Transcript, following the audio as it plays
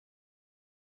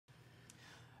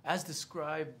As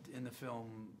described in the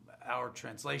film, our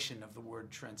translation of the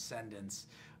word transcendence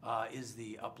is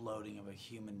the uploading of a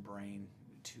human brain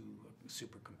to a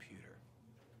supercomputer.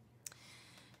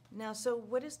 Now, so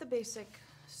what is the basic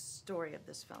story of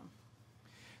this film?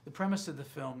 The premise of the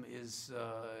film is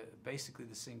basically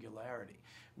the singularity,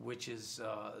 which is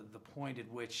the point at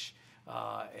which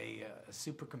a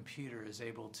supercomputer is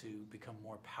able to become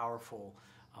more powerful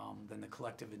than the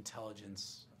collective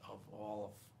intelligence of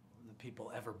all of the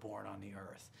people ever born on the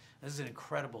earth. This is an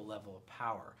incredible level of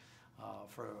power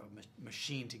for a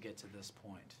machine to get to this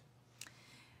point.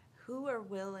 Who are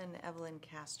Will and Evelyn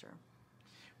Castor?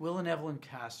 Will and Evelyn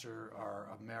Castor are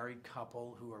a married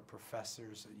couple who are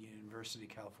professors at University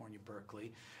of California,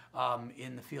 Berkeley,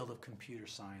 in the field of computer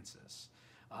sciences.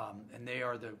 And they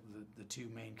are the two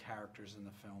main characters in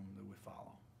the film that we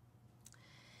follow.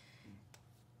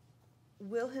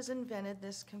 Will has invented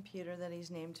this computer that he's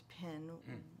named PIN.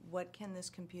 What can this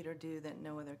computer do that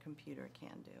no other computer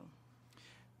can do?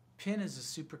 PIN is a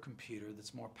supercomputer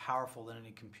that's more powerful than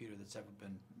any computer that's ever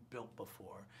been built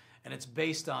before. And it's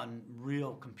based on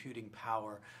real computing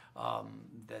power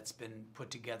that's been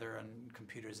put together on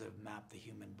computers that have mapped the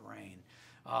human brain.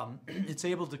 It's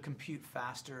able to compute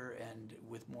faster and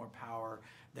with more power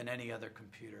than any other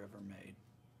computer ever made.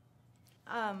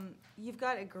 You've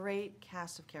got a great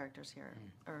cast of characters here,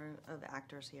 or of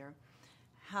actors here.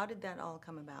 How did that all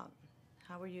come about?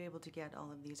 How were you able to get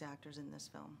all of these actors in this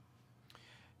film?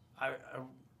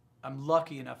 I'm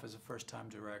lucky enough as a first-time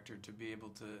director to be able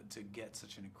to get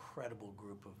such an incredible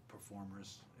group of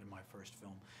performers in my first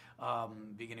film,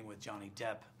 beginning with Johnny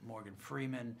Depp, Morgan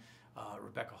Freeman,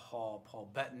 Rebecca Hall, Paul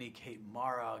Bettany, Kate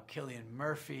Mara, Cillian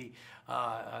Murphy. Did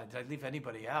I leave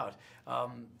anybody out?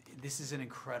 This is an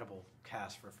incredible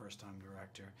cast for a first-time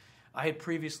director. I had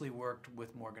previously worked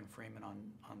with Morgan Freeman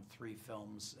on 3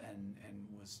 films and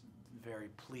was very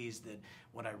pleased that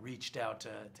when I reached out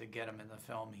to get him in the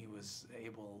film, he was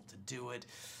able to do it.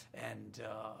 And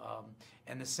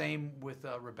the same with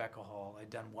Rebecca Hall. I'd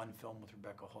done 1 film with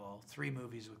Rebecca Hall, 3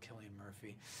 movies with Cillian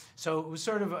Murphy. So it was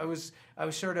sort of I was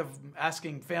sort of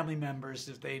asking family members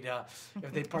if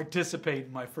they'd participate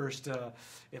in my first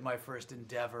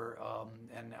endeavor,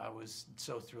 and I was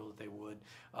so thrilled that they would.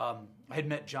 I had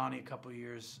met Johnny a couple of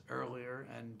years earlier,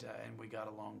 and we got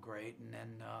along great, and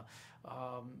then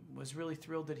was really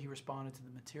thrilled that he responded to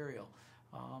the material.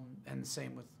 And the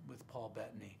same with Paul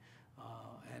Bettany.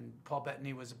 And Paul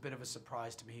Bettany was a bit of a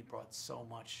surprise to me. He brought so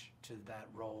much to that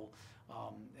role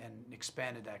and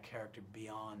expanded that character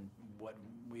beyond what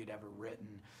we had ever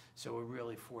written. So we're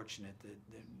really fortunate that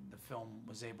the film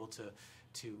was able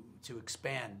to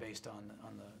expand based on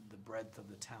the breadth of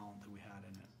the talent that we had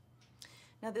in it.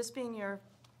 Now, this being your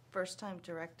first time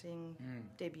directing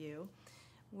debut,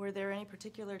 were there any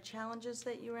particular challenges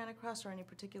that you ran across, or any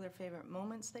particular favorite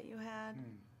moments that you had?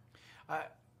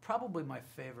 Probably my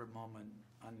favorite moment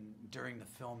during the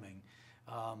filming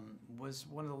was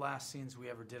one of the last scenes we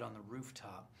ever did on the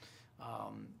rooftop.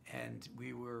 And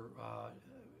we were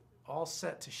all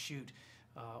set to shoot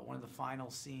one of the final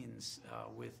scenes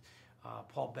with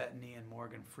Paul Bettany and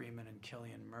Morgan Freeman and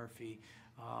Cillian Murphy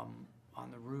on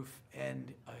the roof,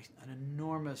 and an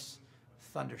enormous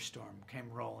thunderstorm came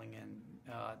rolling in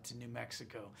to New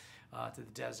Mexico, to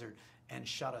the desert, and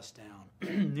shut us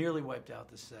down. Nearly wiped out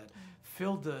the set,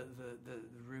 filled the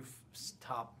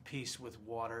rooftop piece with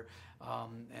water,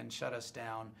 and shut us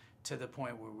down to the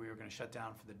point where we were going to shut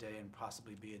down for the day and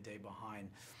possibly be a day behind.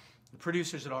 The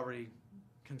producers had already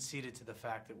conceded to the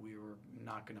fact that we were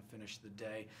not going to finish the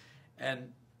day.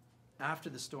 And after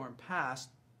the storm passed,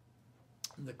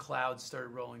 the clouds started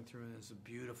rolling through, and there's a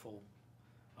beautiful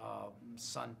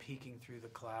sun peeking through the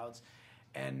clouds.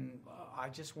 And I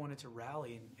just wanted to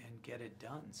rally and get it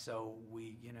done. So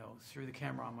we, threw the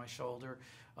camera on my shoulder,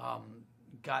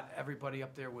 got everybody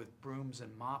up there with brooms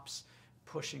and mops,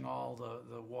 pushing all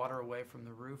the water away from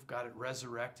the roof, got it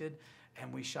resurrected,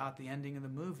 and we shot the ending of the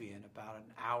movie in about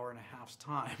an hour and a half's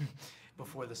time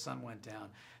before the sun went down.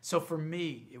 So for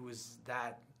me, it was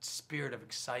that spirit of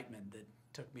excitement that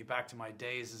took me back to my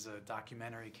days as a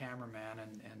documentary cameraman,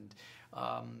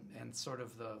 and sort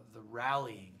of the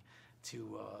rallying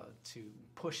to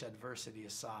push adversity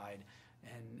aside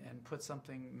and put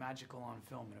something magical on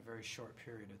film in a very short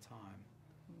period of time.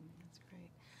 That's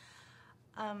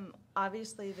great.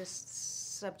 Obviously, this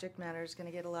subject matter is going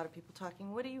to get a lot of people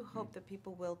talking. What do you hope that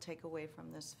people will take away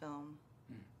from this film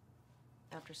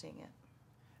after seeing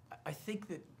it? I think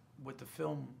that what the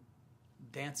film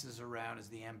dances around is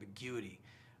the ambiguity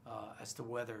as to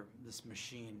whether this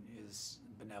machine is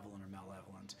benevolent or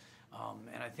malevolent.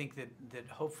 And I think that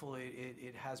hopefully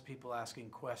it has people asking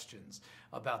questions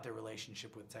about their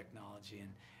relationship with technology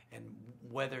and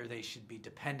whether they should be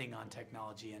depending on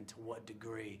technology and to what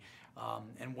degree,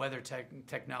 and whether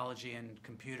technology and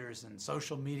computers and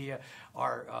social media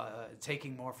are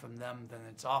taking more from them than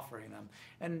it's offering them.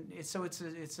 And so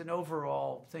it's an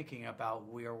overall thinking about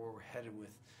where we're headed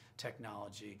with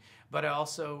technology. But I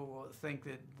also think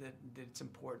that it's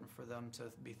important for them to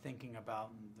be thinking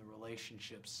about the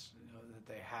relationships that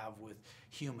they have with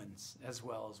humans as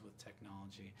well as with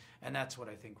technology. And that's what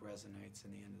I think resonates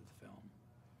in the end of the film.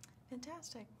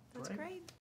 Fantastic. That's Great.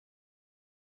 great.